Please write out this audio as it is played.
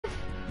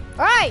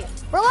Okay,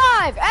 we're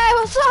live. Hey,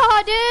 what's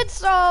up, dude?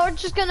 So we're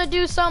just gonna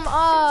do some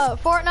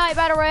Fortnite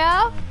Battle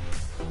Royale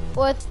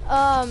with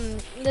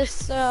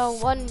this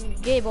one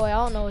gay boy. I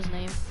don't know his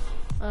name.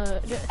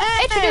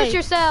 Hey! Introduce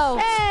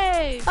yourself.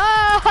 Hey!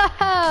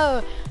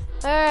 Oh,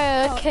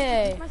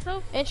 okay.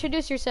 Myself?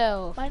 Introduce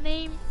yourself. My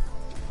name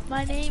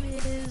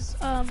is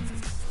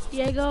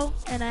Diego,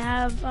 and I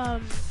have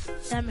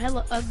I'm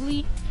hella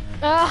ugly.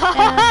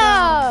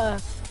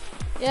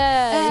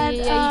 And,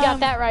 yeah, you got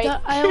that right.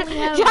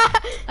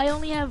 I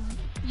only have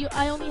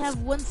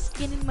one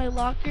skin in my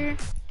locker,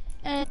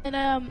 and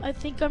I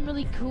think I'm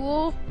really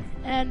cool,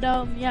 and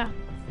yeah.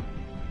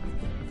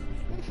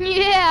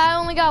 Yeah, I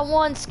only got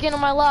one skin on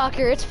my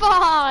locker. It's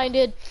fine,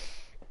 dude.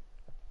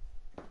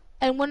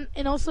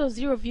 And also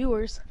 0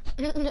 viewers.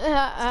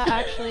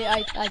 Actually,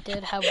 I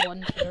did have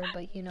one viewer,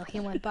 but you know he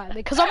went by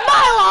because of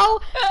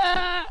Milo.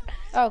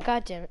 Oh,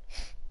 god damn it.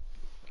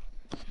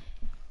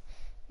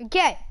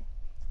 Okay.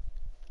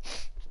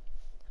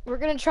 We're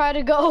gonna try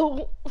to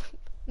go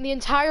the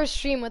entire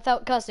stream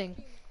without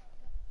cussing.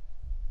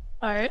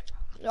 Alright.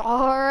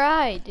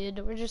 Alright, dude.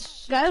 We're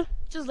just... Guys,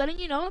 just letting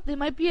you know, there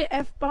might be an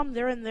F-bomb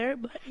there and there,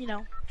 but, you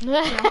know.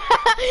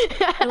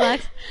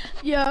 Relax.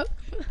 Yeah.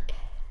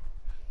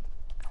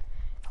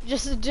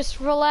 Just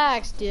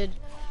relax, dude.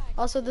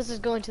 Also, this is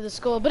going to the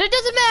school, but it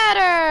doesn't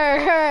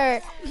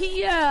matter!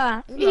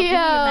 Yeah.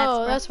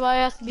 Yo, that's why I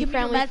have to be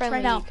friendly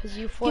right now. because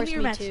you forced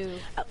me to.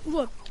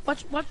 Look,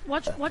 watch. Oh,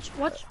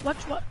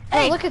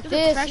 Hey, look at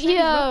this,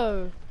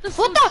 yo!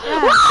 What the?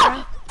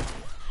 Ah!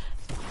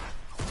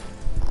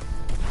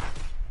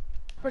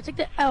 Protect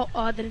it. Oh,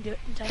 I didn't do it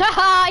in time.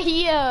 Haha,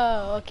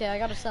 yo! Okay, I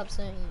gotta stop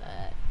saying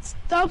that.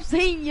 Stop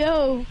saying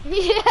yo.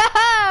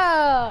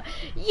 Yeah!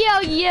 Yo!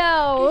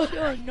 You're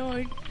so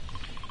annoying.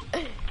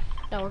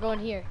 No, we're going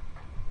here.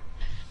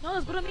 No,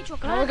 let's go to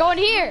Michoacan. No, we're going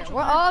here.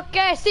 We're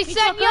okay. Si,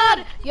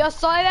 señor. Yo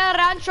soy de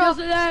rancho. Yo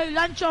soy de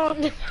rancho.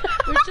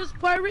 We're just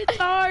part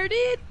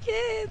retarded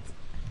kids.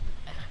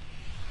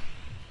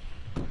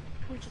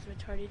 We're just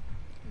retarded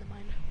in the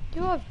mind.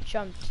 You have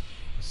jumped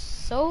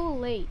so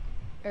late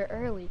or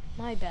early.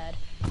 My bad.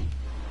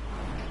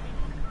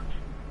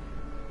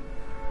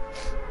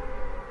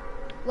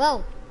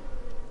 Well,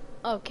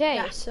 okay.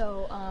 Yeah.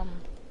 So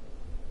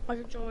My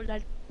controller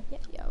died.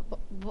 yeah.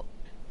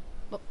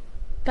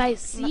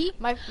 Guys, see?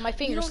 My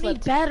finger You don't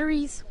slipped. need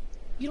batteries.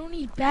 You don't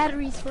need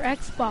batteries for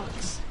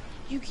Xbox.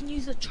 You can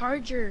use a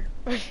charger.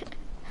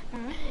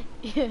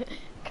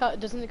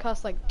 Doesn't it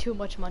cost like too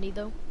much money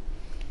though?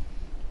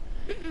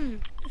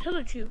 Tell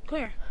the truth.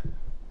 Clear.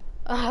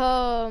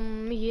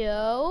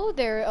 Yo,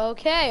 they're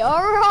okay.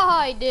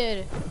 Alright,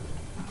 dude.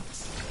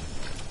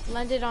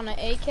 Landed on an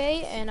AK,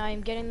 and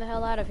I'm getting the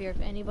hell out of here if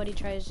anybody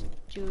tries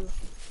to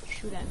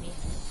shoot at me.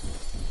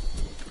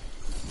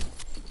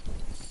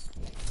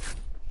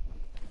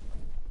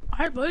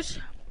 Alright, boys.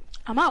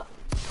 I'm out.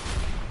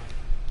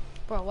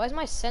 Bro, why is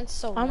my sense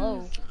so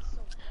low?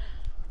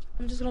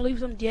 I'm just gonna leave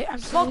some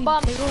Smoke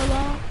bomb. Diego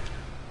alone.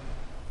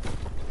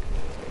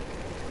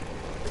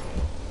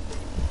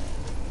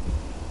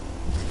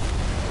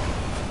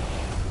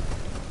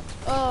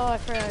 Oh, I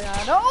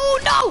forgot. Oh,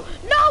 no!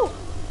 No!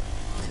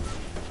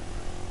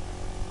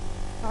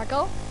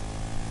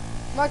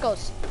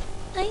 Marcos.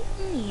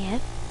 Yeah.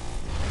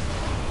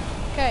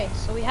 Okay,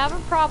 so we have a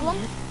problem.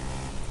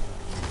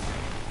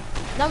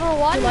 Number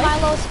one, Like?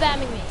 Milo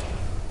spamming me.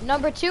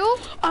 Number two,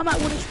 I'm at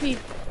 1 HP.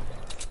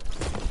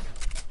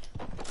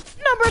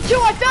 Number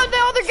two, I found the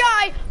other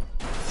guy!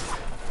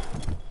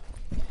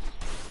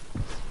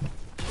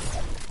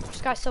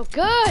 This guy's so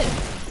good!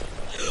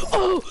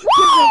 Oh!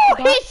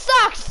 Woo! He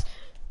sucks!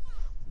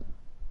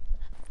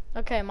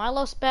 Okay,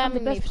 Milo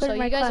spamming me, so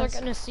you guys are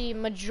gonna see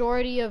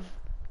majority of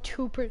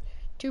 2%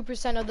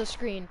 of the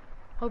screen.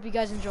 Hope you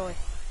guys enjoy.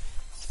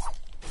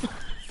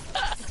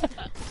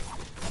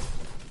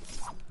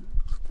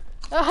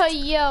 Oh,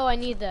 yo, I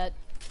need that.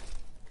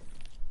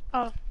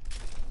 Oh.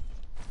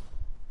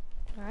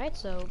 Alright,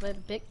 so,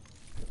 big...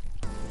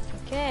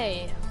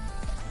 Okay.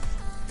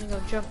 I'm gonna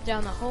go jump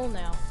down the hole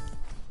now.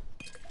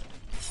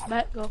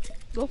 Bet, go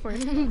for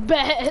it.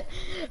 Bet.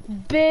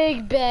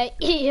 Big bet.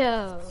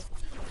 Yo.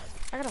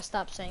 I gotta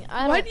stop saying.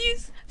 Why do you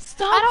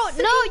stop? I don't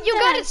know. You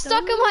got that, it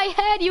stuck in my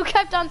head. You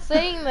kept on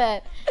saying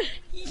that.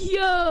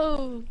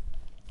 Yo.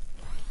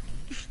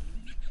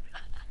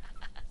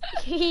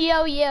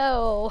 Yo.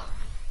 Yo.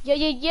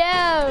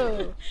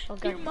 Oh,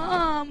 Your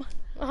mom.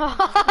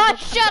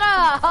 Shut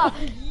up.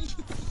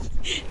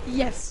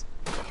 Yes.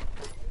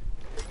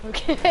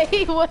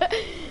 Okay. What?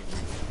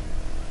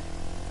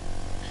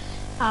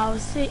 I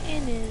was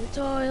sitting in the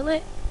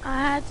toilet. I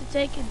had to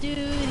take a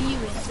duty.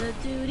 With the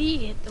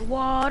duty hit the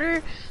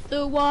water.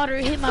 The water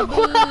hit my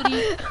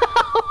booty.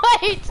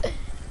 Wait.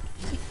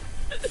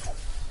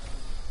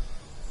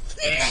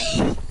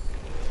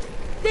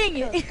 Dang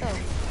it.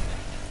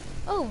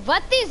 Oh,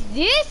 what is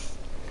this?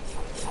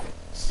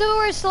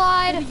 Sewer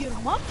slide. Did you get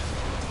him up?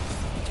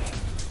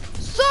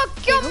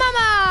 Suck your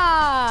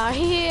mama!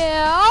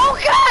 Yeah. Oh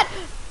god!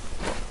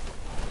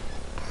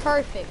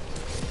 Perfect.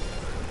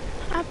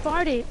 I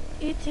farted.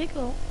 it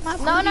tickle. My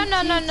No, no, booty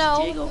no, no, cheeks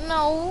no, jiggle.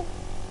 no,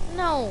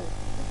 no.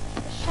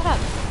 Shut up.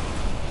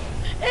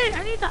 Hey,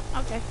 I need that.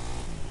 Okay.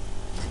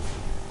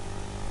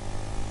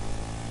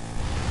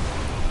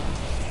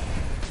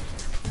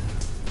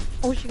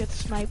 Oh, she gets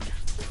sniped.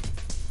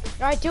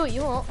 Alright, do it.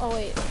 You won't. Oh,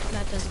 wait.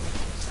 That doesn't make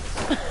sense.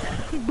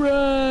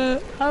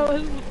 Bruh. How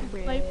was supposed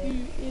to snipe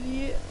you,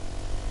 idiot?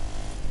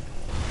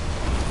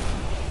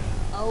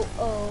 Oh,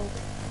 oh.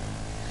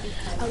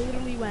 I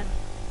literally went.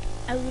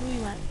 I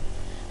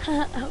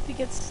hope he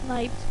gets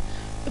sniped.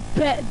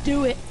 Bet,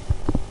 do it.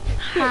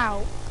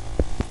 How?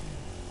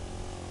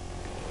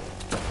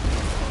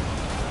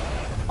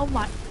 Oh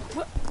my.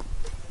 What?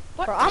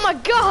 What? Bro, oh my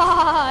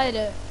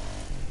god!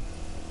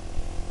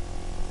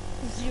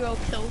 0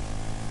 kills.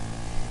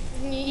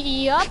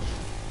 Yup.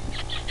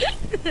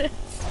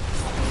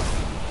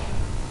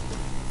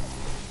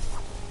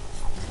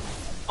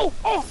 Oh.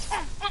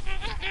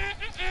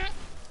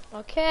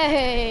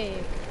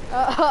 Okay.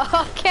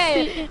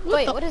 Okay.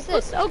 Wait, what is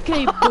this?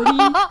 Okay,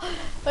 buddy.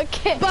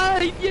 Okay.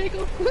 Bye,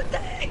 Diego. What the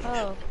heck?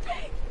 Oh.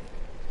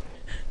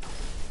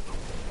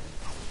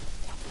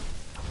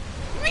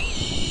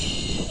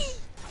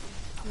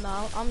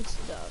 No, I'm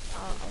stuck.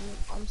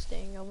 I'm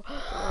staying over.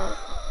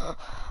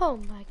 Oh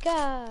my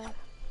god.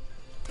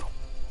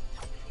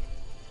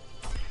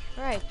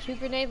 Alright, 2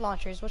 grenade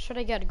launchers. What should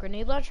I get? A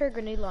grenade launcher or a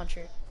grenade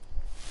launcher?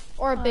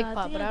 Or a big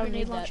pop, but I don't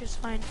need that. Launcher's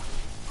fine.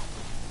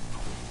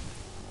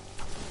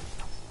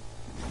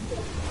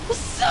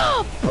 What's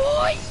up,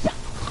 boys?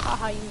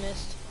 Haha, you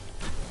missed.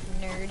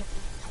 Nerd.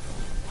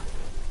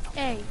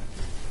 Hey.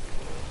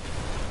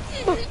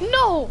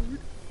 No!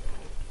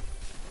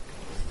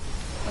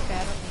 Okay,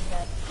 I don't need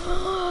that.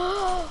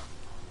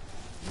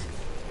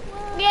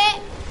 Yeah!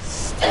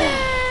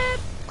 Step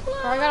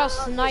Bro, I got a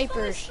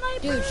sniper.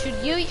 Dude,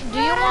 do you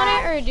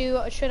want it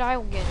or should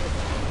I get it?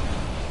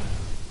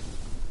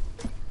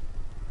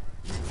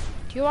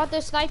 Do you want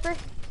this sniper?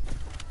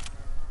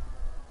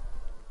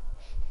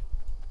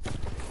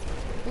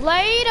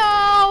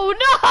 Lato! No!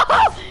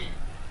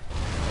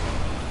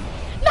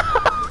 No!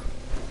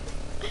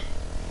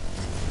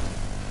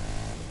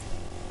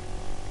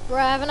 Bro,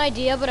 I have an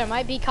idea, but it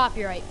might be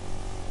copyright.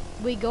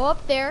 We go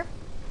up there,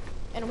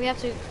 and we have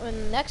to,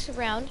 in the next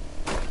round,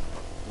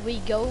 we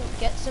go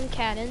get some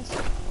cannons,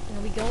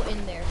 and we go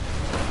in there.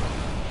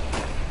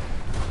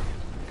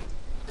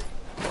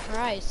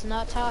 Alright, it's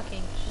not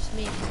talking, it's just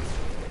me.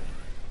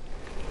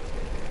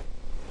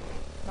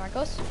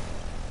 Marcos,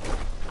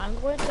 I'm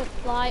going to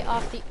fly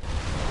off the...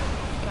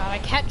 God, I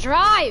can't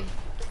drive!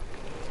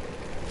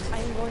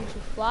 I'm going to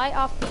fly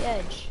off the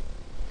edge.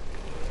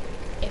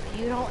 If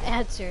you don't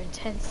answer in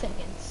 10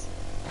 seconds.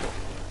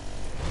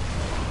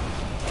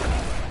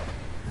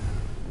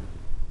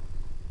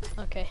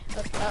 Okay,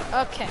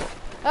 okay.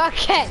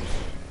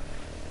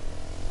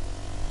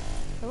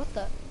 What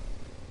the?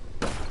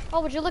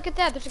 Oh, would you look at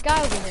that? There's a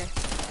guy over there.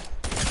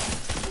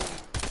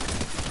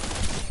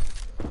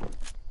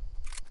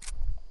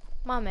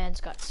 My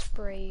man's got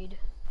sprayed.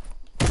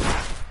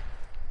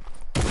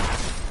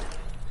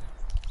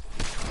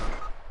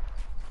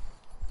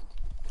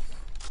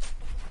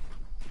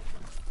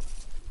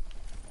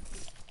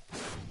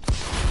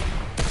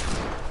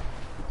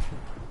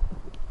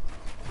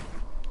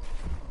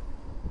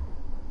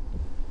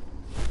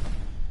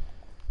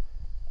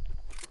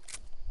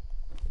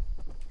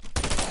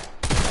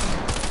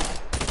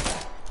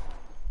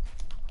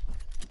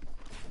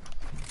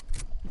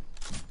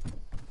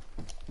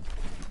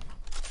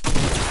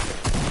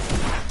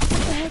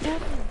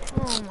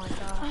 Oh my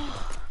god.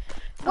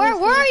 Where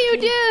were you,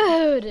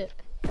 dude?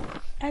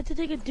 I had to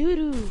take a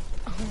doo-doo.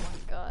 Oh my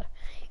god.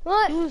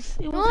 What? It was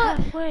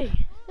halfway.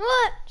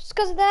 What? Just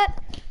because of that?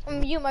 I'm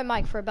gonna mute my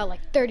mic for about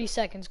like 30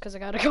 seconds because I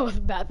gotta go to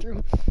the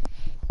bathroom.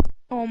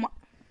 Oh my.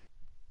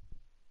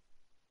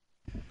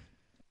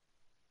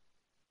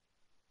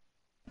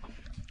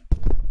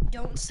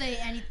 Don't say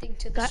anything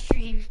to the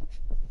stream.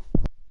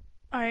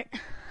 Alright.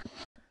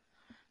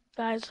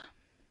 Guys.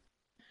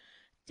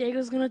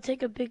 Diego's gonna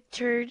take a big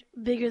turd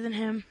bigger than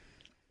him.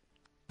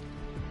 I'm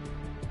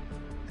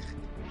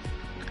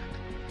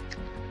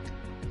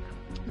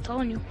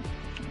telling you.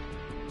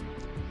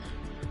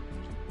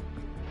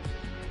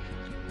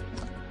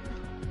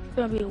 It's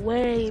gonna be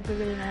way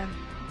bigger than him.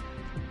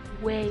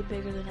 Way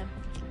bigger than him.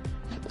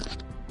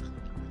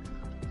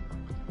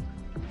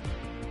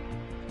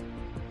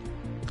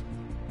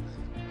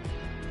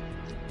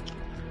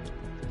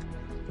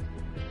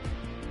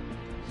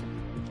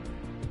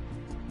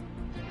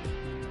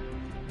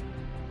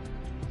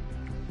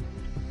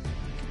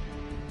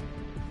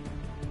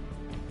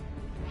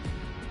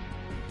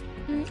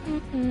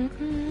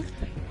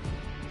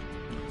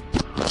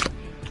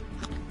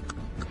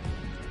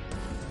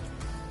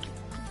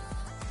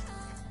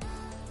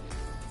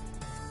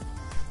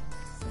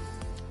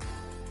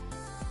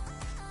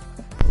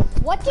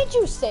 What did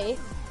you say?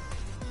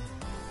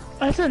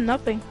 I said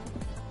nothing.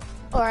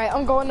 Alright,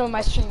 I'm going to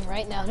my stream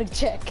right now to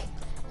check.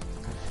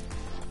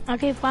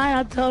 Okay, fine,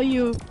 I'll tell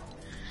you.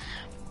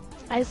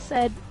 I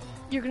said,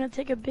 you're gonna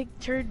take a big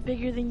turd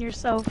bigger than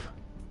yourself.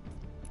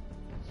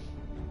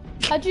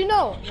 How'd you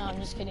know? No, I'm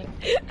just kidding.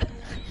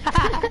 Cause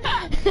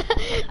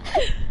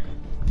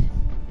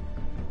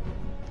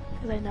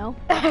I know.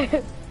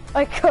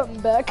 I come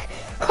back.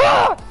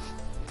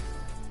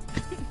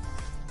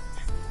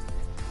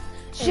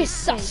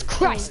 Jesus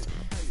Christ!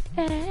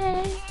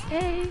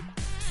 Hey,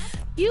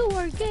 you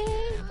are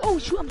gay. Oh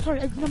shoot, I'm sorry.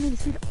 I did not mean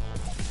to say that.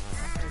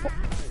 Oh.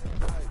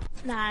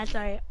 Nah, it's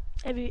alright.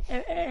 And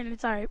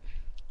it's alright.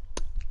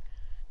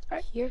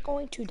 Alright. You're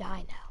going to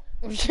die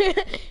now.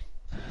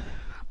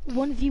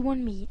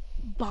 1v1 me,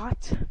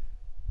 bot.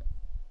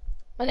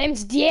 My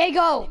name's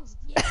Diego.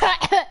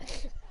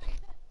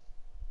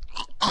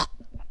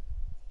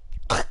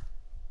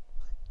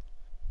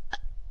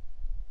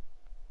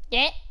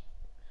 Yeah.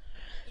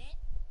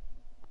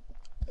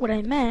 What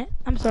I meant,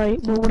 I'm sorry,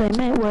 but what I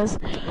meant was,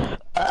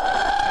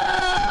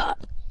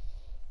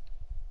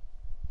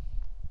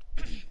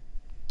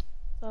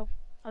 so,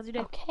 how's your day?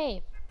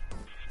 Okay.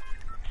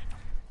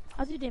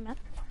 How's your day, man?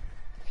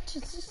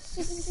 This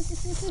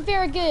is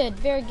very good,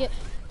 very good.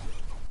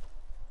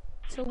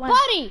 So when?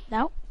 Buddy!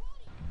 Now?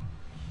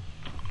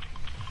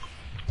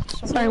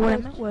 Sorry, what I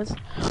meant was,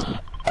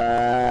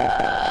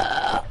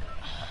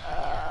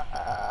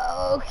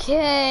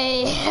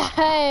 okay.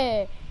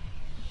 Hey.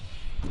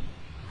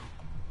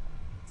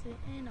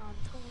 Sitting on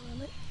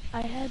toilet,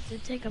 I had to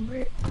take a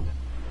break.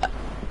 But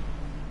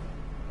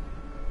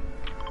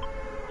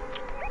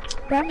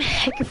I'm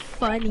hecka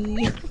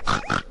funny.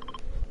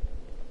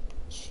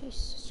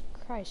 Jesus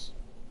Christ.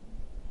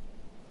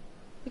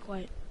 Be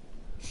quiet.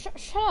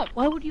 Shut up.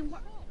 Why would you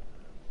want...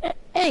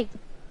 Hey!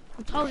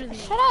 I'm taller than you.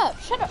 Shut up,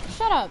 shut up,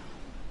 shut up.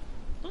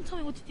 Don't tell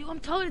me what to do, I'm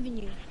taller than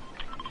you.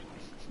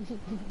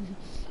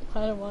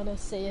 I don't want to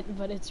say it,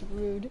 but it's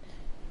rude.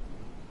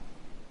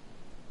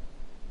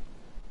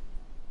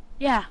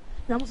 Yeah,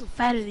 and I'm also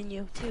fatter than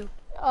you, too.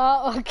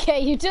 Oh, okay,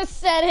 you just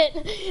said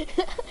it.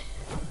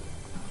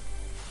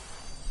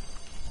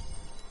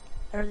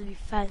 I'd rather be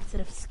fat instead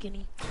of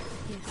skinny.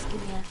 You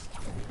skinny ass.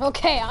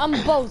 Okay,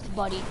 I'm both,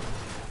 buddy.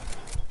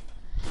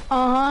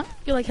 Uh-huh.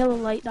 You're like hella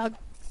light, dog.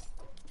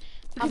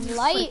 I'm Because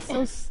light,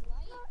 like,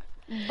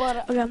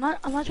 but okay, I'm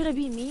not trying to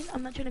be mean.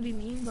 I'm not trying to be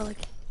mean, but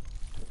like,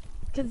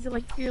 because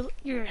like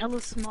you're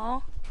hella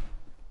small.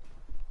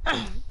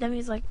 That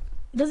means like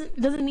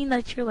doesn't mean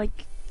that you're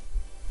like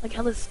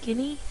hella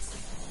skinny.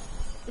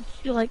 But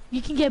you're like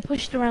you can get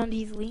pushed around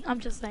easily. I'm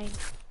just saying.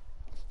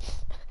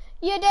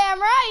 you're damn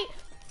right.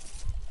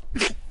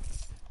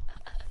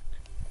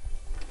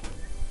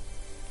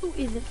 Who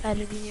isn't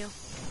fatter than you?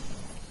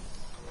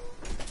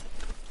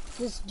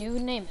 This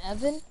dude named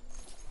Evan.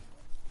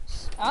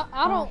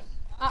 I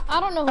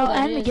don't know who that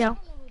and is. Miguel.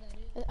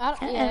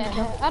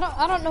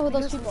 I don't know who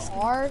those people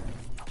are.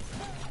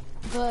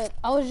 But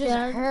I was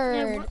just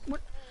heard.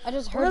 I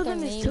just heard one of their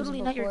them names is totally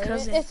before. not your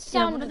cousin. It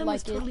sounded one of them like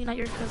is totally not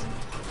your cousin.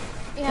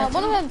 Yeah,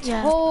 one of them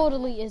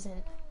totally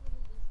isn't.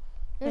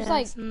 There's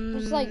like,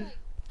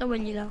 no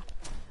one you know.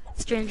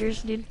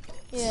 Strangers, dude.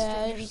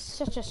 Yeah, it's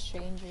such a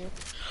stranger.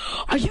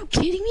 Are you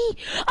kidding me?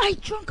 I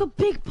drunk a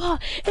big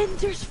pot and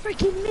there's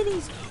freaking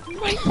minis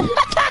right there.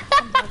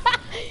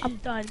 I'm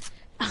done.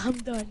 I'm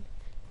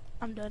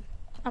done.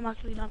 I'm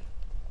actually done.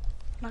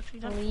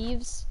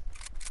 Leaves.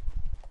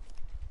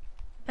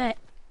 Bet.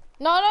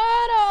 No.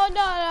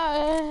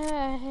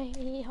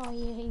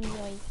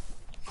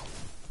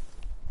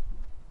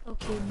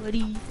 Okay,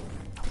 buddy.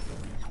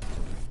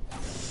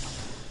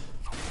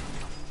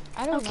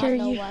 I don't carry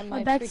know you. why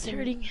my back's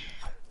hurting.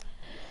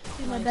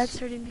 Dude, my back's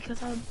hurting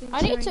because I've been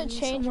I need to carrying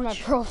change so my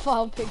much.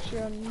 profile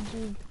picture on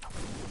YouTube.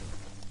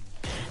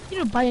 You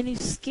need to buy a new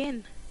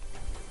skin.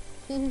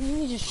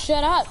 You just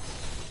shut up.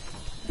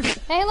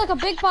 Hey, look, a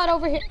big pot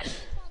over here.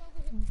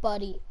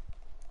 Buddy.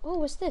 Oh,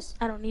 what's this?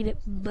 I don't need it,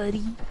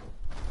 buddy.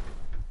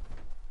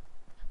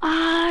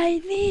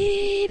 I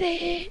need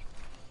it.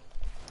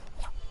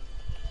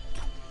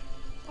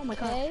 Oh my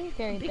god. Okay,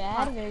 very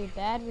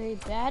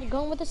bad.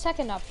 Going with the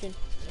second option.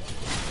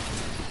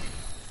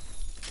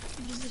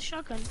 This is a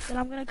shotgun. Then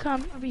I'm gonna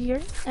come over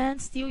here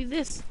and steal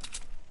this.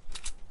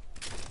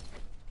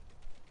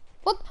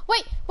 What?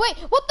 Wait,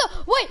 what the?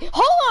 Wait,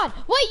 hold on.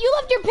 Wait, you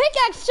left your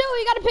pickaxe too.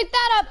 You gotta pick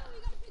that up.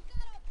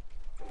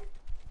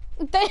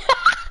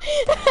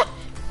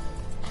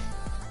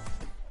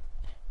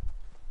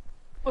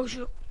 Oh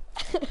shoot.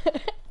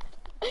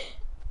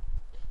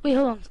 Wait,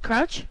 hold on.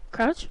 Crouch.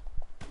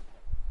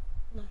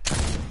 No.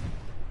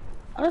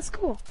 Oh, that's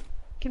cool.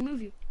 Can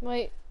move you.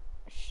 Wait,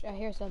 I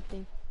hear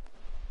something.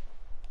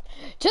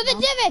 To the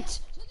divot!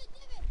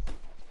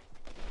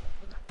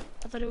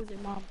 I thought it was your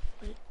mom.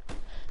 Wait.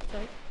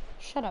 Sorry.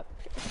 Shut up.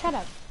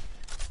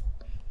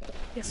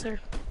 Yes, sir.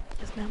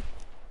 Yes, ma'am.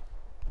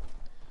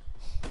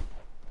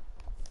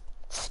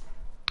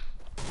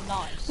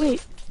 Nice.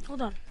 Wait,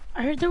 hold on.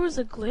 I heard there was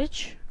a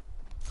glitch.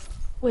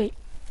 Wait.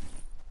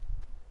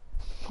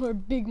 Where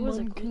big was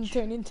man a can glitch.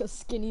 turn into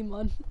skinny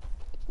man.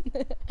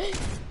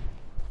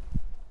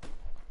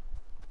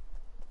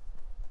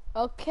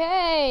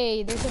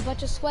 Okay, there's a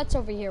bunch of sweats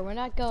over here. We're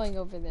not going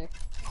over there.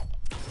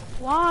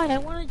 Why? I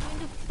want to join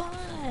the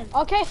fun.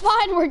 Okay,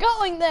 fine, we're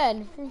going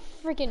then.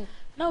 Freaking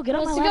No, get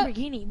on my Let's go.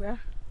 Lamborghini, bro.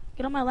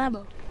 Get on my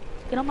Lambo.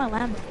 Get on my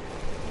Lambo.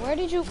 Where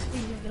did you?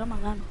 Get on my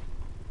Lambo.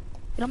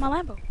 Get on my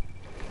Lambo.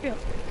 Real.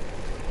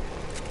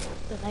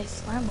 It's a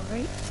nice Lambo,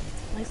 right?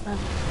 Nice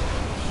Lambo.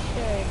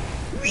 Okay.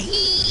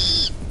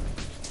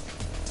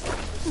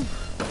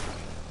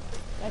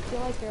 I feel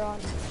like you're on.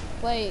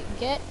 Wait,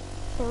 get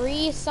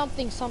 3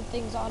 somethings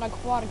on a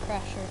quad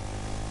crasher.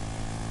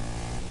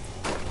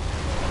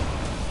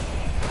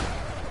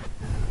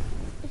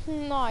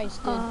 Nice,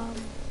 dude.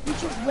 We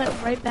just went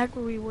right back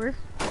where we were.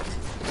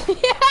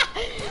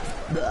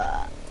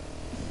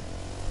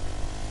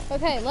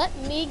 Okay, let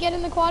me get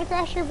in the quad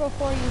crasher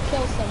before you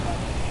kill somebody.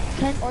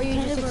 Or you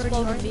just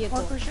explode the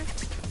vehicle.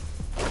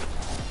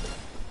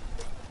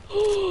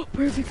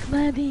 Perfect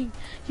landing.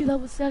 Dude, that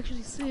was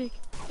actually sick.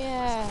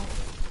 Yeah.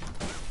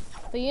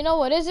 But you know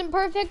what isn't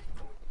perfect?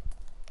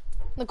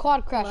 The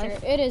quad crasher.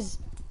 What? It is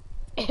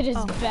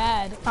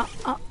bad.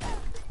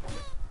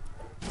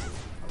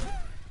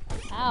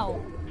 Ow.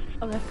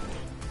 Okay.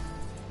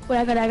 Wait,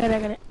 I got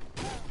it.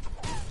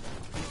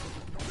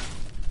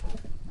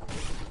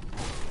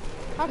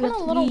 How can a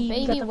little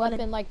baby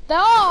weapon like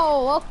that?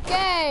 Oh,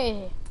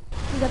 okay.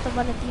 You got the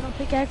Valentino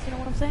pickaxe, you know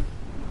what I'm saying?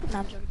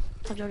 No,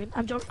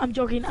 I'm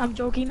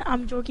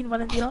joking,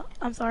 Valentino.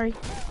 I'm sorry.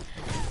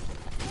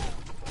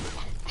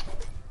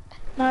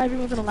 No,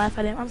 everyone's gonna laugh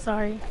at him. I'm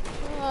sorry.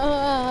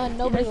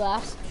 Nobody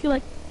laughs. I feel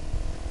like...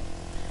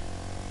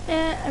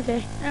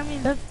 okay. I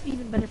mean, that's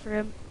even better for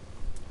him.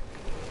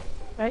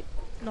 Right?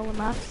 No one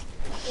laughs.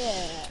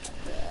 Yeah.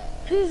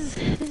 This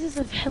is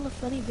a hella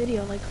funny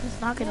video. Like, who's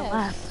not gonna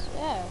laugh?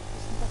 Yeah. This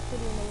is the best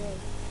video in the world.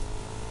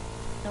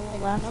 No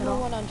one laughs at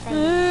all. #1 on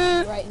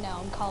trending right now.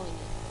 I'm calling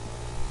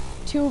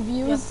it. 2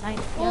 views.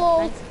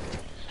 Hello.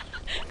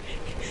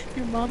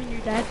 Your mom and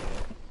your dad.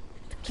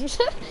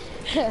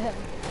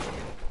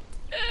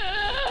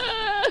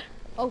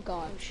 Oh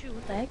god. Oh shoot,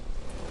 what the heck?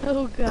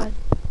 Oh god.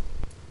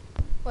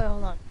 Wait,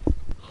 hold on.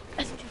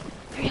 SMG,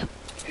 hurry up.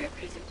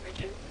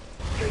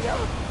 Hurry up.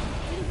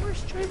 You're the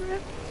worst driver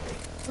ever.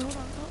 Oh, hold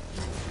on,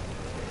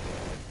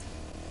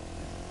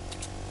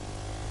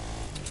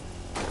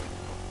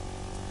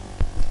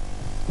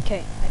 Okay,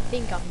 I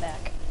think I'm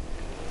back.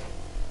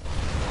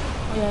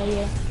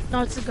 Yeah. No,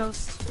 it's a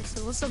ghost.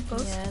 What's up,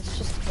 ghost? Yeah, it's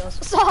just a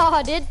ghost.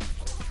 Saw, dude.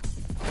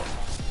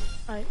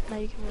 Alright, now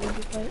you can really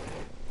be quiet.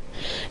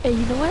 Hey,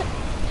 you know what?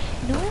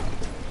 You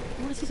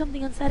want to see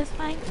something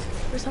unsatisfying?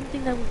 Or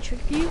something that will trick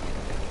you?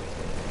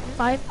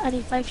 5, I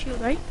need 5 shield,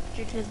 right?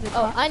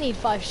 Oh, I need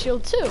 5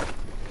 shield too.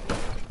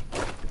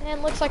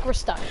 And looks like we're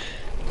stuck.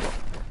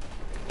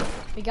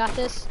 We got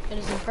this. It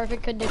is in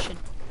perfect condition.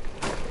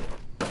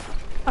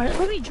 Alright,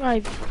 let me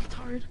drive, you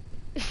retard.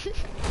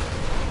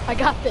 I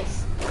got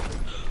this.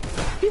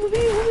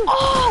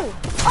 Oh!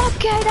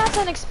 Okay, that's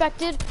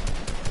unexpected.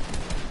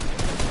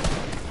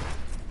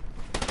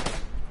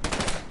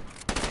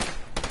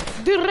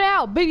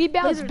 Biggie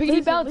bounce,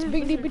 biggie bounce,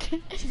 biggie bounce.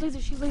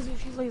 She's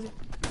laser.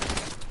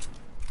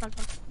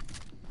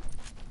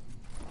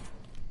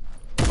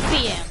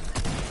 Bam.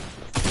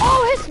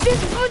 Oh, his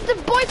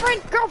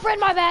boyfriend, girlfriend,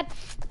 my bad.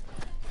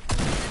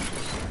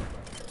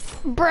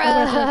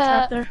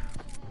 Bruh.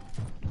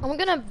 I'm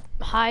gonna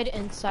hide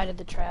inside of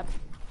the trap.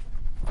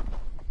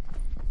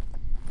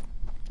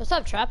 What's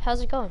up, Trap?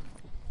 How's it going?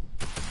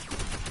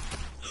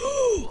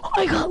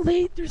 I got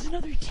late. There's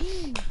another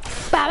team.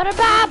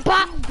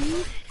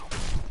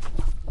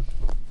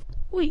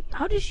 Wait,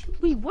 how did she?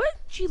 Wait, what?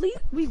 She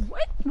leave? Wait,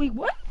 what? Wait,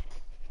 what?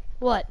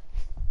 What?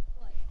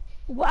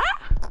 What?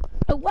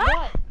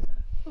 What?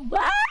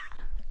 What?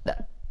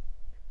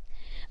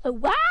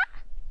 What?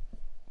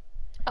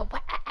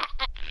 What?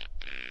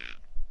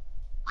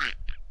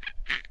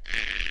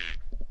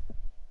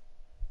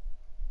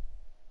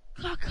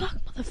 Cock,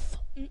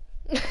 motherfucker.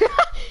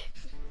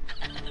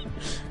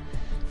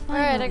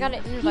 Alright, I got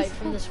an invite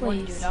from this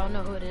one dude. I don't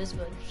know who it is,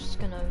 but I'm just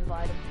gonna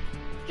invite him.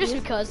 Just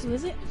because. Who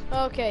is it?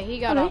 Okay, he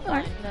got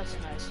offline. That's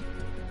nice.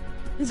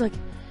 He's like,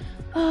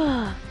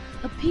 a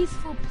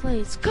peaceful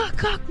place. Cock,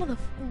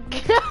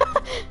 motherfucker.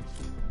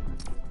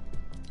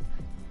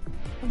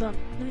 Hold on,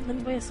 let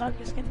me buy a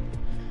soccer skin.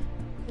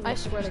 I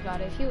swear to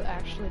God, if you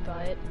actually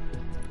buy it.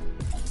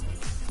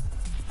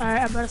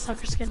 Alright, I bought a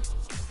soccer skin.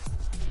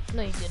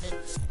 No, you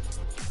didn't.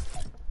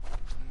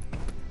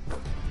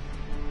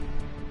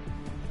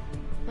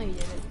 No, you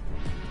didn't.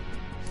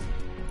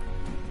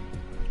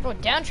 Oh,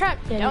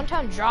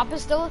 downtown drop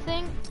is still a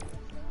thing?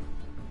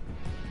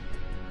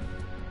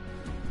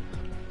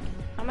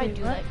 I might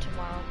do that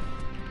tomorrow.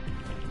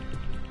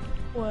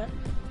 What?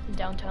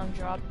 Downtown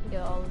drop,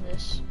 get all of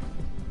this.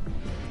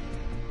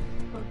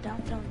 Oh,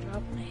 downtown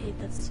drop? I hate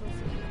that so much.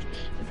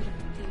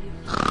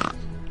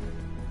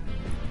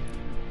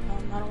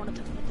 I don't want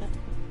to talk about that.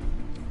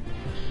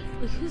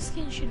 Wait, whose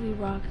skin should we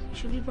rock?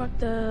 Should we rock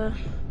the...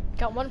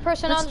 Got one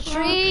person on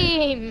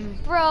stream!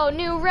 Bro,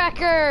 new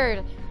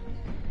record!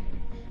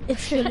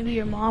 It's gonna be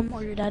your mom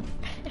or your dad.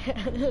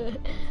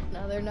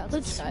 No, they're not.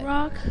 Let's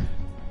rock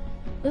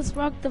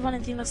the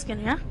Valentino skin,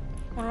 yeah?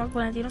 Wanna rock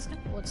Valentino skin?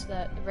 What's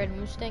that? The red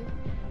Mustang?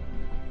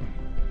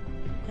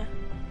 Yeah.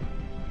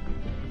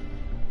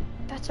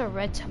 That's a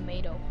red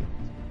tomato.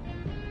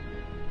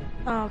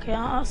 Oh, okay.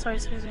 Oh, sorry.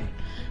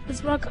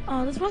 Let's rock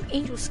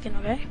Angel skin,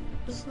 okay?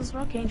 Let's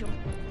rock Angel.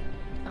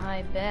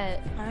 I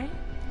bet. All right.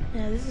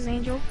 Yeah, this is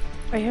Angel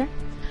right here.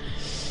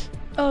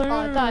 Oh,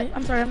 no,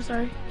 I'm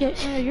sorry.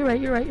 Yeah, you're right.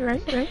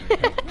 This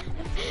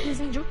is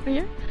Angel right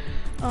here.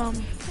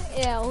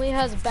 Yeah, only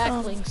has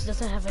backlinks.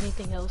 Doesn't have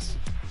anything else.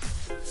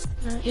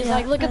 He's yeah,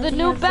 like, look at the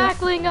new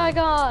backlink I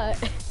got.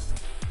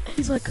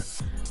 He's like,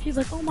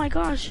 oh my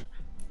gosh,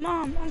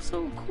 Mom, I'm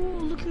so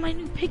cool. Look at my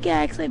new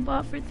pickaxe I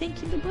bought for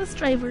thanking the bus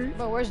driver.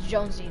 But where's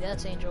Jonesy?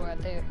 That's Angel right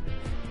there.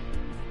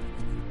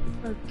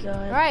 Oh God.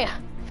 All right,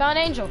 found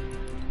Angel.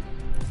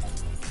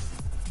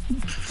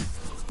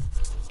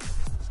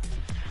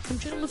 I'm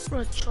trying to look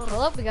for a choro.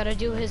 Hold up, we gotta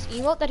do his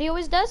emote that he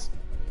always does.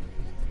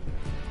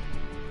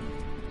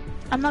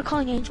 I'm not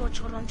calling Angel a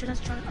choro. I'm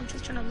just trying to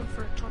look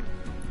for a choro.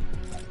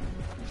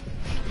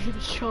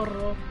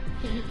 Chorro.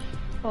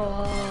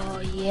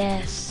 Oh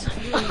yes.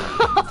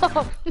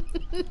 Oh,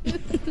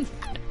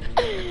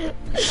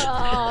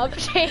 I'm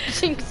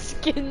changing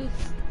skins.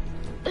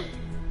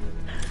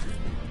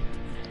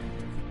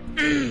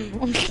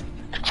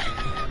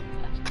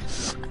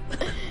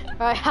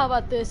 Alright, how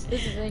about this?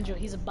 This is Angel,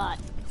 he's a bot.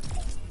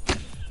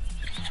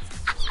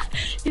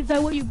 Is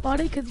that what you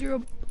bought it? Cause you're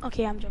a...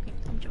 Okay, I'm joking.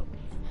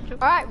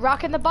 Alright,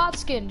 rocking the bot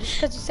skin,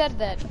 just cause you said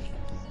that.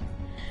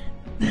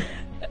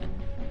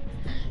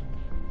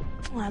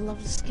 Oh, I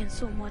love this skin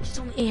so much. It's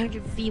only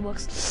 800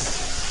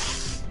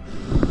 V-Bucks.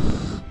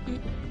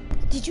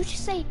 Did you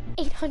just say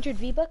 800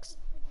 V-Bucks?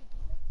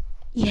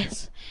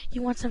 Yes.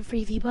 You want some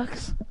free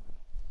V-Bucks?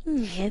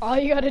 Yes. All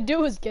you gotta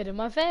do is get in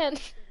my fan.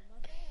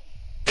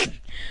 A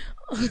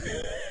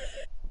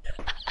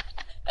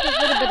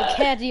little bit of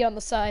candy on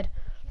the side.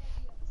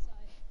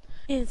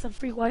 And some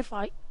free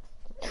Wi-Fi.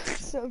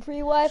 Some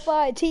free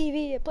Wi-Fi,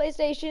 TV, a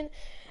PlayStation.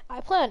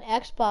 I play on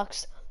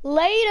Xbox.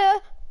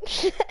 Later!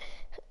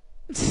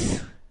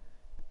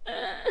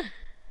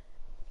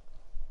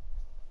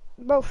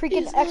 Bro,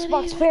 freaking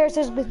Xbox Fairs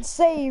has been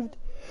saved.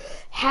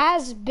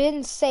 Has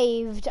been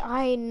saved.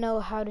 I know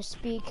how to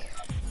speak.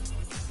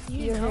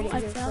 You know,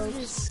 I found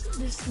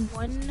this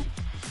one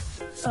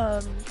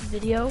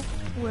video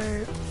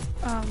where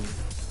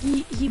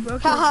he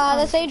broke his Haha,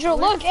 that's Angel.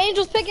 Look,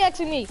 Angel's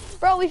pickaxing me.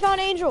 Bro, we found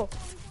Angel.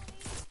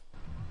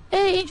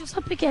 Hey, Angel,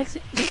 stop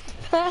pickaxing.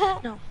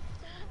 No.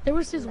 There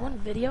was this one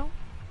video.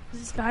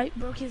 This guy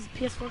broke his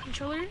PS4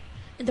 controller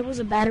and there was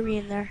a battery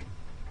in there.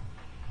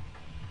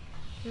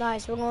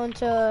 Nice, we're going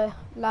to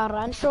La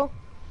Rancho.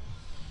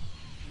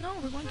 No,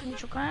 we're going to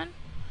Michoacan.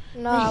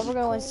 No, we're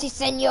going, si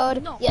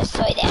señor. No. Yo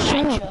soy de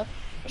rancho.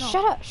 No.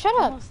 Shut up.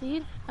 Vamos a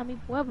ir a mi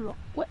pueblo.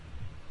 What?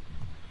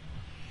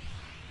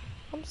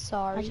 I'm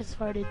sorry. I just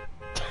farted.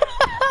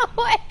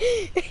 What?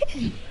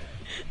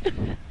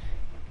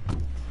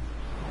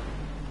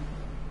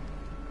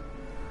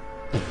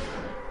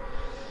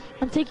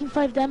 I'm taking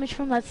 5 damage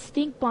from that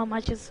stink bomb I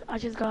just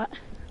got.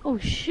 Oh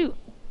shoot.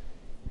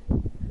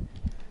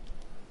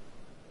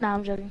 Nah,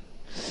 I'm joking.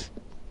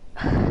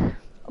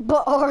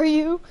 But are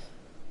you?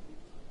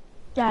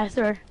 Yeah,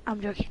 sir. I'm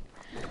joking.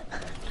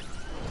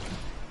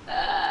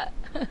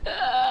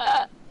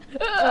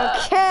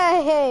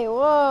 Okay,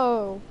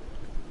 whoa.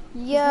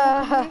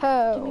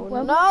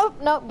 Yo.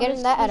 Nope,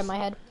 getting that out of my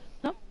head.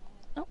 No.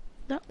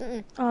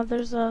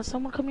 There's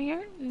someone coming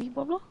here in the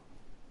pueblo.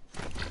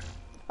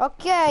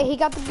 Okay, he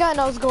got the gun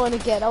I was going to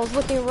get. I was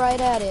looking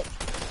right at it.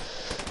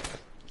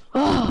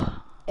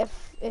 Oh.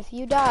 If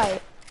you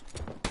die.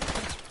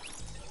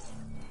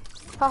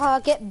 Haha,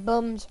 get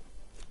bummed.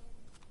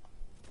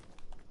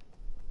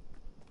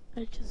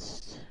 I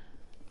just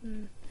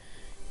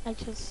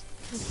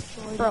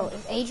destroyed Bro, him.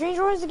 if Adrian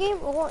joins the game,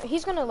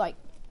 he's gonna like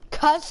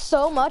cuss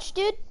so much,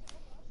 dude.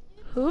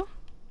 Who?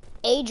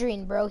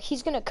 Adrian, bro,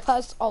 he's gonna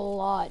cuss a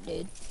lot,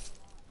 dude.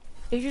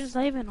 Adrian's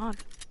not even on.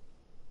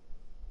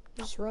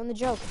 Just ruin the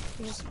joke.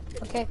 You just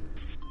okay.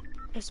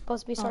 You're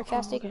supposed to be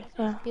sarcastic. Okay.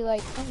 Yeah. Be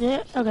like,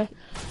 Yeah. Okay.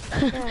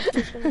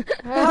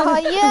 oh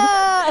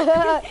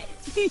yeah.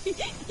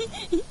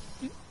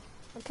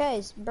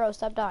 Okay, bro,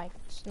 stop dying.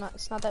 It's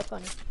not that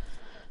funny.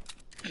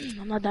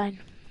 I'm not dying.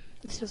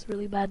 It's just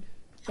really bad,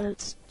 but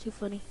it's too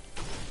funny.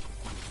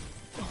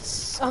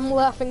 I'm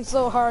laughing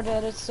so hard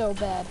at it, so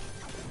bad.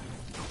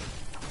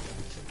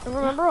 And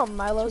remember what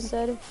Milo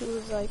said? He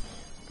was like,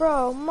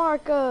 "Bro,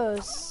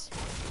 Marcos."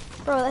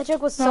 Bro, that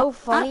joke was so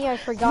funny. I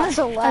forgot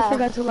to laugh. I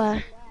forgot to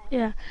laugh.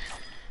 Yeah.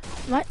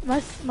 My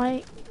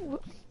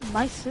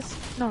sister.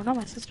 No, not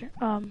my sister.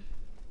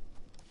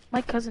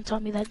 My cousin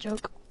taught me that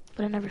joke,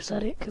 but I never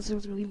said it because it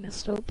was really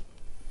messed up.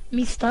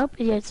 Messed up?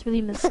 Yeah, it's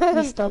really messed up.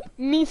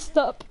 Messed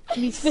up.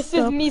 This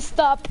is messed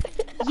up.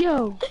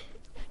 Yo,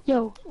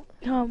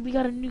 we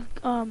got a new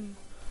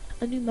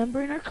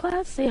member in our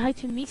class. Say hi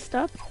to Messed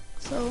Up.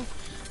 So,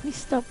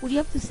 Messed Up, what do you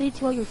have to say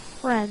to all your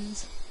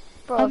friends?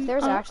 Bro, if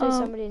there's actually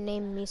somebody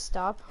named Me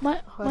Stop,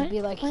 I'd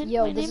be like,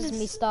 yo, this is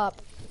Me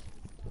Stop.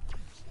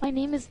 My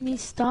name is Me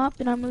Stop,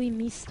 and I'm really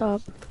messed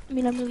up. I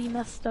mean, I'm really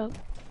messed up.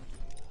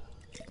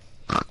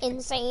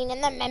 Insane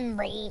in the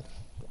memory.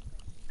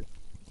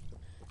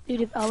 Dude,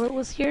 if Albert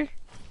was here,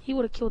 he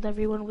would have killed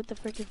everyone with the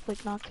freaking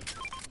flick knock.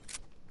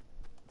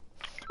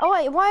 Oh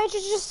wait, why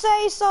didn't you just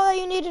say so that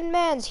you needed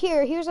mans?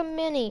 Here's a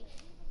mini.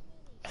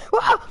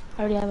 I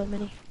already have a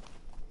mini.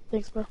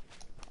 Thanks, bro.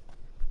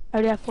 I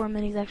already have 4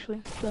 minis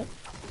actually, but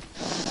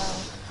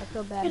I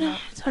feel bad you know, now.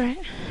 it's alright.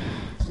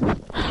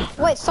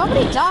 Wait,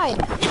 somebody died.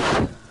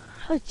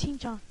 Oh,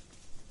 Ching-chong.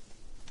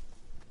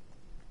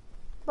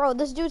 Bro,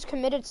 this dude's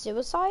committed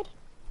suicide?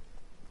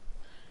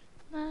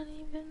 Not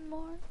even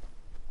more.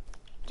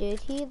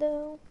 Did he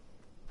though?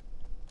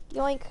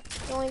 Yoink,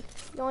 yoink,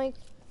 yoink,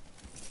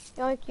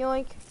 yoink,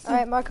 yoink.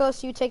 Alright,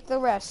 Marcos, you take the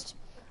rest.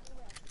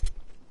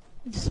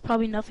 There's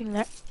probably nothing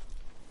there.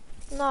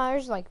 Nah,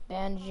 there's like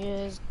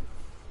bandages,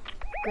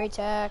 great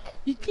tack.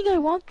 You think I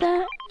want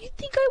that? You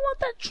think I want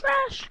that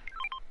trash?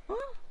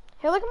 Huh?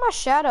 Hey, look at my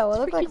shadow. I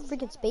look like a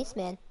freaking- freaking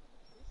spaceman.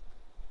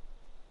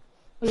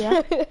 Oh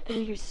yeah? Look at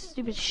your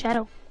stupid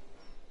shadow.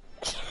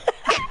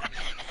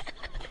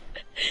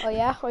 Oh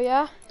yeah, oh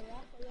yeah,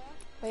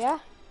 oh yeah.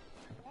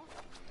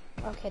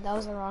 Okay, that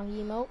was the wrong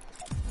emote.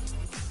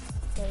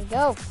 There you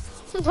go.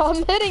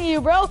 I'm hitting you,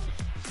 bro.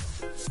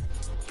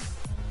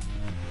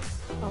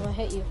 I'm gonna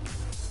hit you.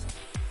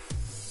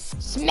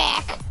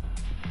 Smack!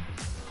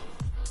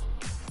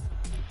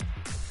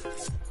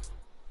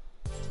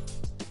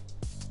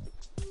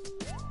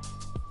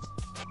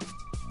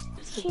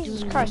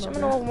 Jesus Christ,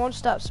 Emerald won't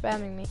stop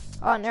spamming me.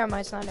 Oh, never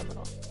mind, it's not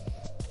Emerald.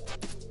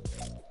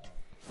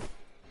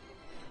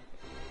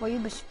 Well, you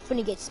just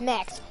finna get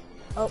smacked.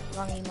 Oh,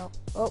 wrong emo.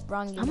 Oh,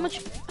 wrong emo. How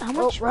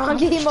much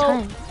wrong emo.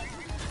 time?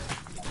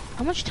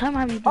 How much time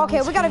have you been Okay,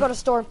 on we gotta this go to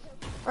Storm.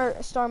 Or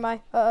Storm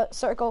my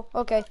circle.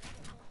 Okay. game?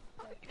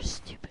 You're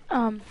stupid.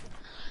 How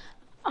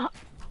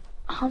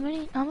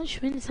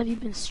much minutes have you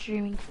been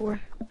streaming for?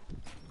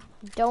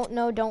 Don't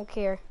know, don't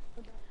care.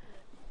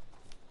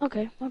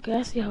 Okay,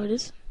 I see how it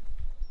is.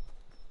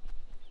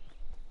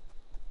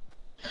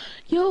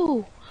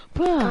 Yo,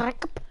 bruh.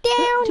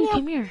 Dude,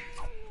 come here.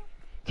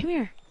 Come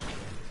here.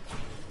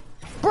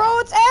 Bro,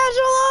 it's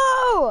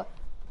Angelo!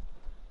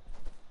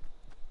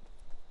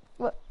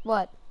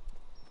 What?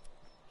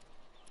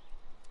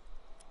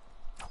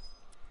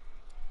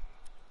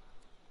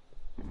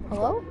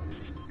 Hello?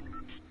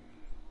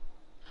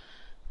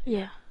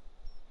 Yeah.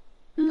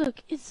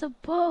 Look, it's a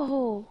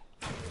butthole.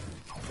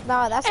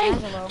 Nah, that's Hey,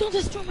 Angelo. don't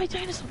destroy my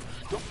dinosaur.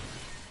 Don't.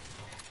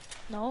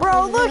 No.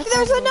 Bro, look, that's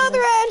there's Angelo.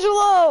 another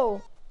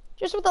Angelo!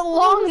 Just with a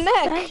long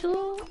That's neck.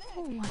 Angelo?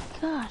 Oh my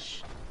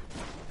gosh.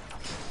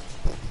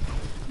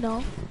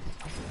 No.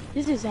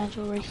 This is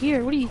Angelo right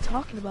here. What are you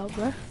talking about,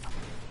 bruh?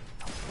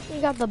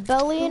 You got the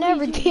belly and What are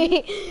you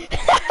everything.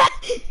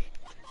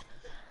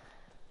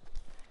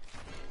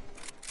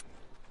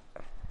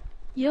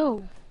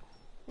 Yo.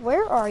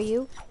 Where are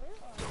you?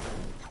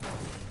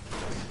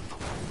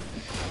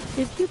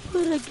 If you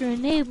put a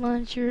grenade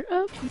launcher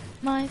up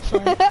my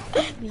butt,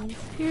 that means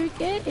you're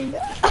gay.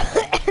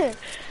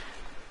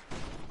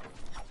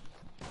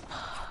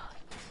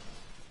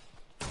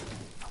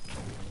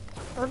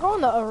 We're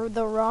going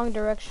the wrong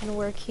direction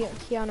where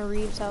Keanu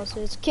Reeves' house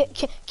is.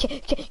 Did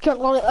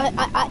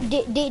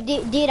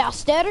I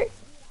stutter?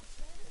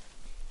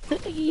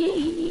 Yes,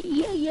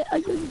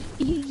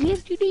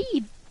 you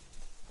did.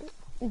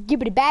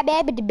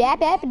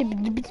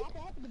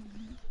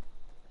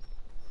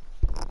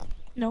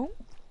 No,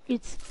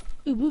 it's.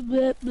 I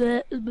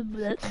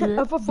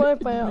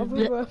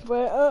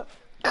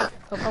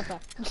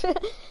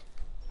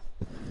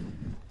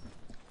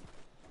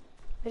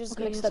just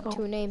Okay, mixed let's up go.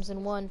 2 names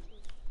in one.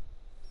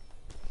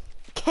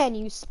 Can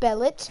you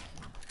spell it?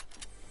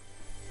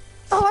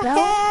 Oh, I Spell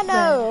can. red.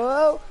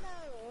 Oh.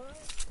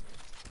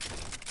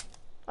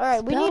 All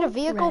right, we need a Spell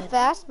vehicle red.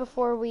 fast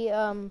before we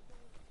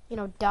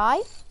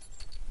die.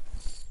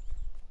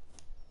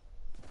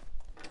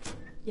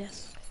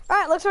 Yes. All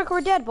right, looks like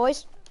we're dead,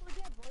 boys.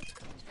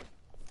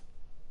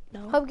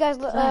 No. Hope you guys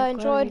Glad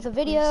enjoyed we- the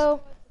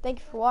video. Thank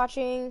you for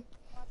watching.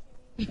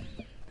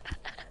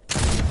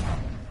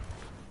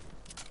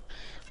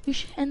 We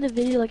should end the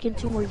video like in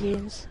 2 more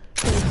games.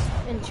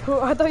 And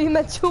I thought you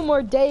meant 2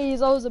 more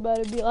days. I was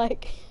about to be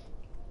like,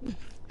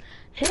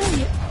 Hell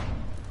yeah.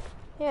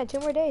 yeah, 2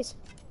 more days.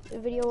 The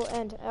video will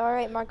end. All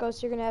right,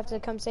 Marcos, you're gonna have to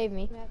come save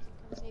me.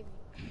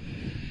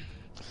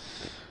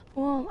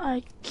 Well,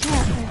 I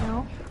can't right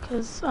now,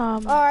 cause All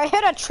right,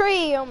 hit a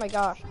tree. Oh my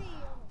gosh.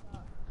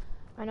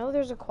 I know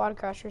there's a quad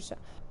crasher. So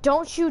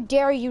don't you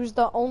dare use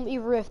the only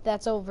rift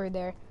that's over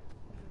there.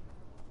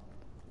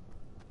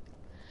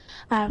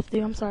 I have to.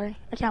 I'm sorry.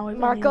 I can't wait.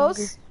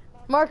 Marcos?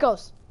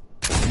 Marcos.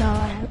 No,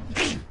 I have.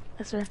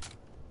 Yes, sir.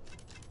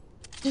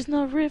 There's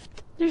no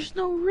rift. There's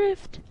no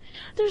rift.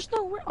 There's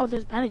no rift. Oh,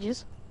 there's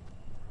bandages.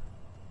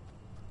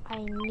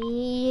 I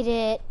need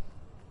it.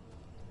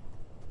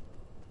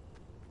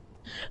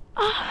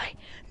 I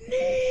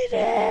need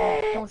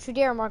it. Don't you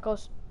dare,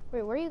 Marcos.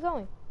 Wait, where are you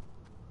going?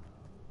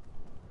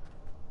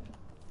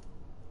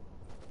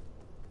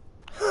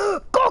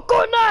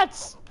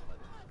 Coconuts!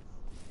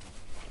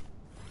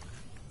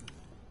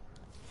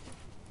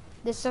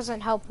 This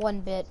doesn't help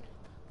one bit.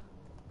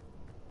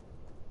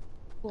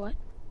 What?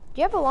 Do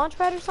you have a launch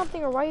pad or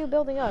something, or why are you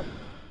building up?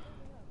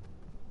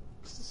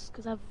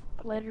 Because I have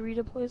glider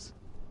redeploys.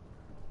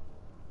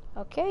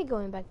 Okay,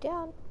 going back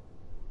down.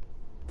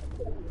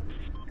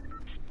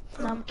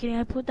 No, I'm kidding.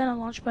 I put down a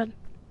launch pad.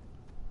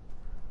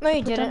 No,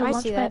 you didn't. I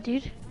see that.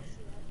 Dude.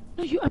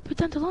 No, I put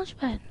down the launch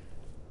pad.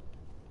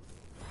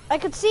 I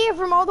could see it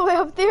from all the way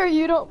up there.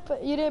 You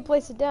didn't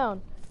place it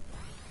down.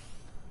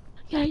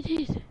 Yeah, I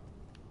did.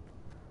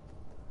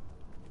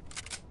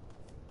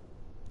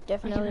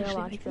 Definitely a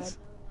launch pad.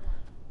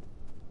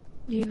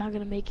 You're not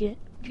gonna make it.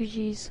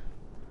 GG's.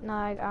 No,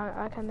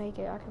 I can make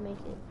it. I can make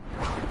it.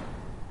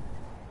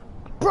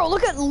 Bro,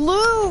 look at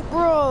loot,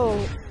 bro.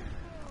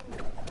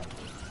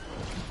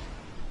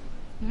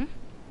 Hmm?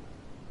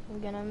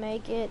 I'm gonna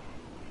make it.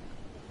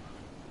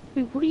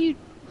 Wait,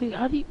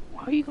 how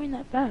are you going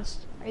that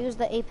fast? I use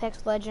the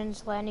Apex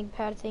Legends landing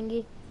pad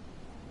thingy.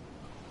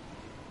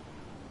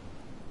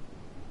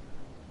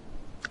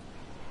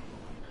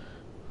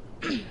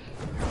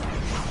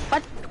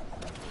 What?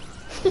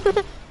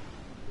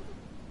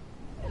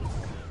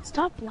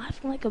 Stop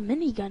laughing like a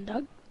minigun,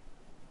 dog.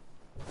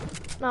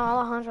 No,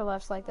 Alejandro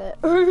laughs like that.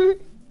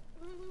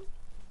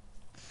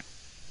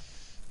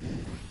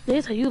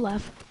 That's how you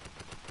laugh.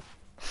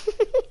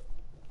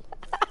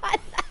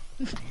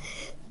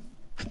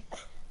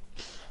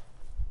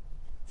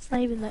 It's not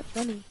even that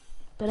funny.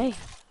 But hey.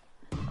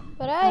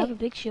 I have a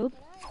big shield.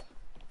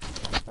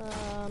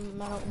 I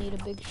don't need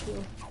a big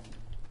shield.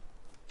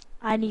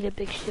 I need a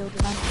big shield,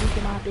 and I'm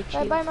thinking on a big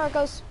shield. Bye,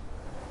 Marcos.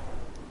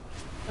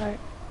 Alright.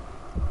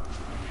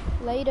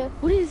 Later.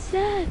 What is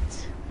that?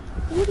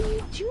 What are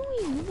you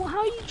doing? How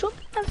are you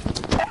jumping? Wait,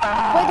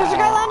 there's a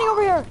guy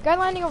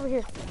landing over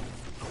here.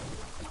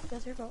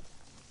 That's your fault.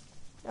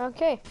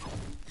 Okay.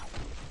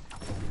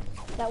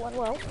 That went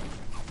well.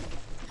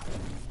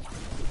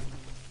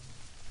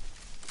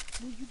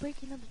 Dude, you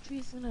breaking down the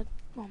trees in a...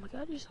 Oh my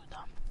god, you're so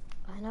dumb.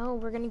 I know,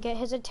 we're gonna get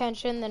his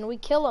attention, then we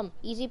kill him.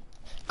 Easy.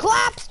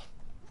 Claps!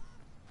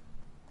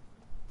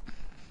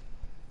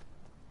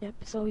 Yep,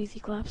 so easy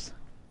claps.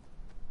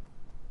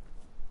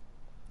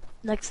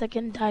 Next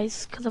second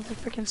dies because of the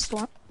freaking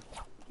storm.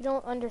 You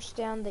don't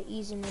understand the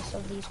easiness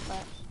of these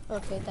claps.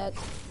 Okay,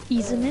 that's...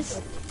 Easiness?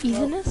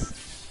 Easiness?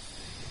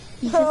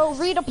 Oh,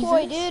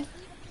 redeploy, dude!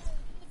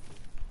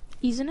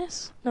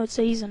 Easiness? No, it's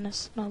a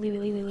easiness. No, leave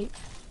it.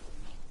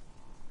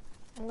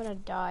 I'm gonna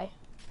die.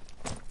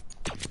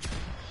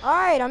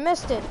 Alright, I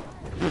missed it.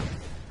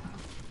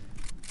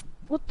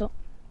 What the?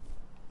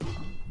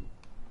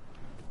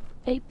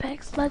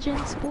 Apex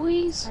Legends,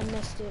 boys. I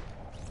missed it.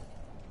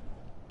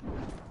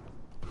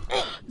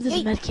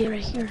 There's a medkit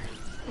right here.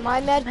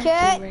 My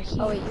medkit? Right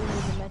here. Oh wait, you need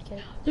the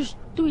medkit. There's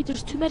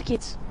two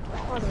medkits.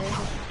 Oh, there is.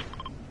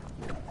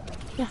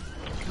 Yeah.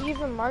 You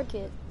even mark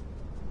it.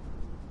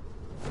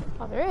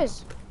 Oh, there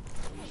is.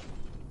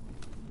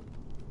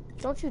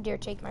 Don't you dare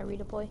take my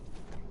redeploy.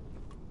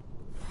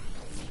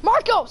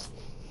 Marcos!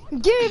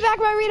 Give me back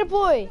my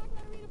redeploy!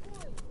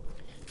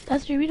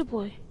 That's your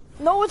redeploy.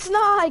 No, it's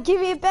not. Give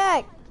me it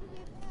back.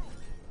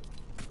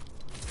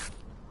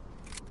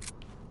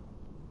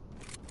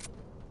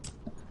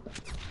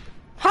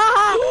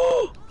 Ha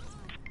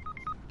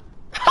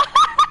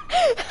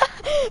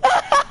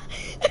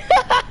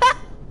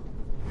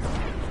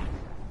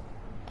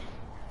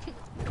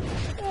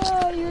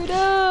Oh, you're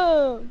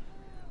dumb.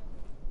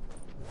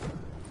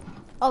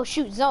 Oh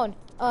shoot, zone.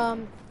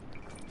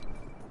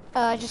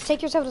 Just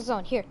take yourself to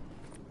zone. Here.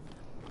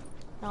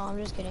 No, I'm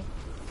just kidding.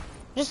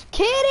 Just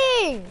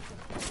kidding!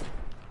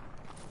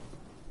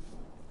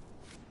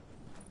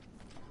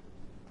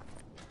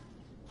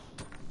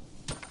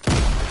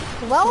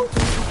 Well,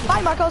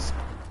 bye, Marcos.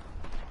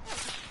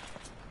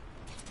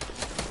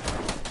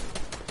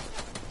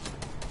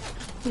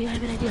 Wait, I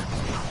have an idea.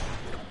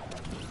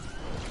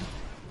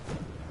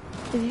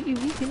 If you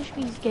finish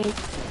me, he's gay.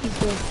 He's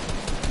gay.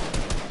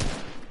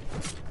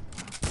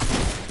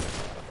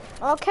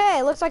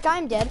 Okay, looks like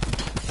I'm dead.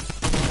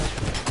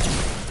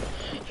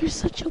 You're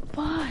such a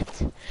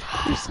bot.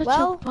 You're such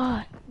Well, a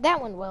bot. That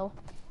one will.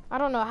 I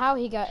don't know how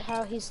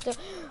he's still.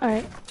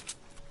 Alright.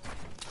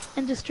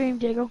 End the stream,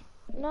 Diego.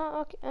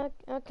 No,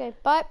 okay.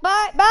 Bye.